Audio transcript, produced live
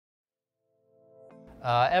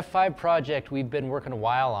F5 project, we've been working a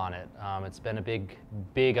while on it. It's been a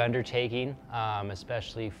big undertaking,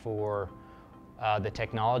 especially for the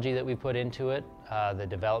technology that we put into it, the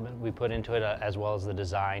development we put into it, as well as the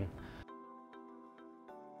design.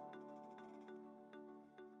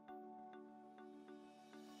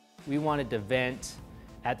 We wanted to vent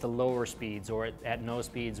at the lower speeds or at no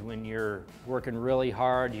speeds when you're working really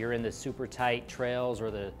hard, you're in the super tight trails or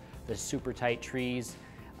the super tight trees.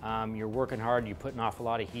 You're working hard, you're putting off a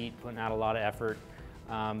lot of heat, putting out a lot of effort.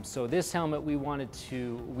 So this helmet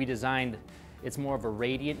we designed, it's more of a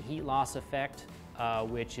radiant heat loss effect,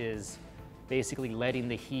 which is basically letting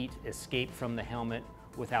the heat escape from the helmet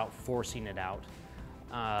without forcing it out.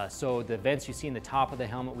 So the vents you see in the top of the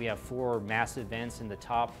helmet, we have 4 massive vents in the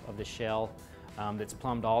top of the shell that's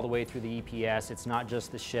plumbed all the way through the EPS. It's not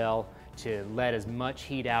just the shell, to let as much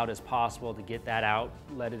heat out as possible to get that out,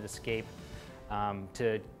 let it escape,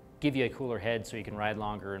 to give you a cooler head so you can ride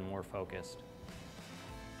longer and more focused.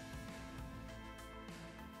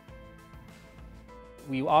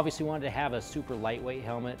 We obviously wanted to have a super lightweight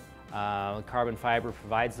helmet. Carbon fiber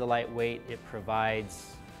provides the lightweight, it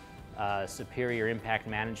provides superior impact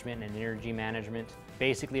management and energy management.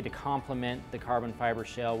 Basically, to complement the carbon fiber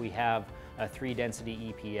shell, we have a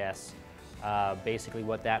 3-density EPS. Basically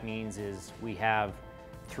what that means is we have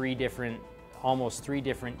almost three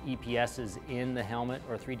different EPSs in the helmet,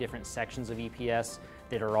 or 3 different sections of EPS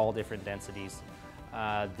that are all different densities.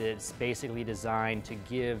 That's basically designed to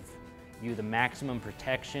give you the maximum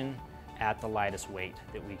protection at the lightest weight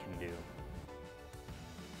that we can do.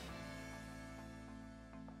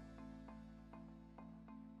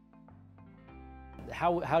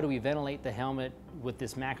 How do we ventilate the helmet with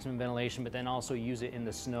this maximum ventilation, but then also use it in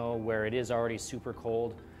the snow where it is already super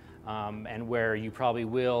cold and where you probably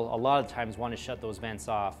will a lot of times want to shut those vents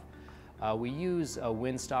off? We use a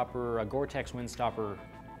Gore-Tex windstopper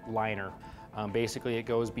liner. Basically it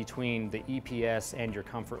goes between the EPS and your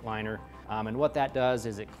comfort liner, and what that does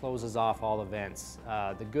is it closes off all the vents.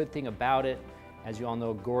 The good thing about it, as you all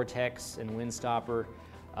know, Gore-Tex and windstopper,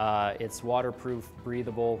 it's waterproof,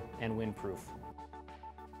 breathable, and windproof.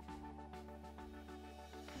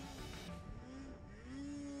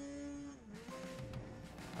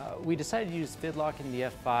 We decided to use Fidlock in the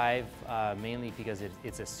F5 mainly because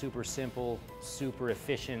it's a super simple, super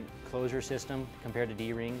efficient closure system compared to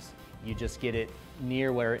D-rings. You just get it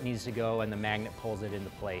near where it needs to go and the magnet pulls it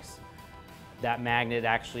into place. That magnet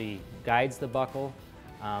actually guides the buckle.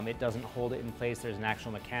 It doesn't hold it in place. There's an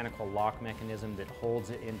actual mechanical lock mechanism that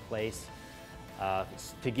holds it in place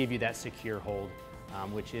to give you that secure hold,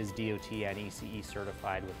 which is DOT and ECE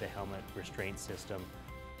certified with the helmet restraint system.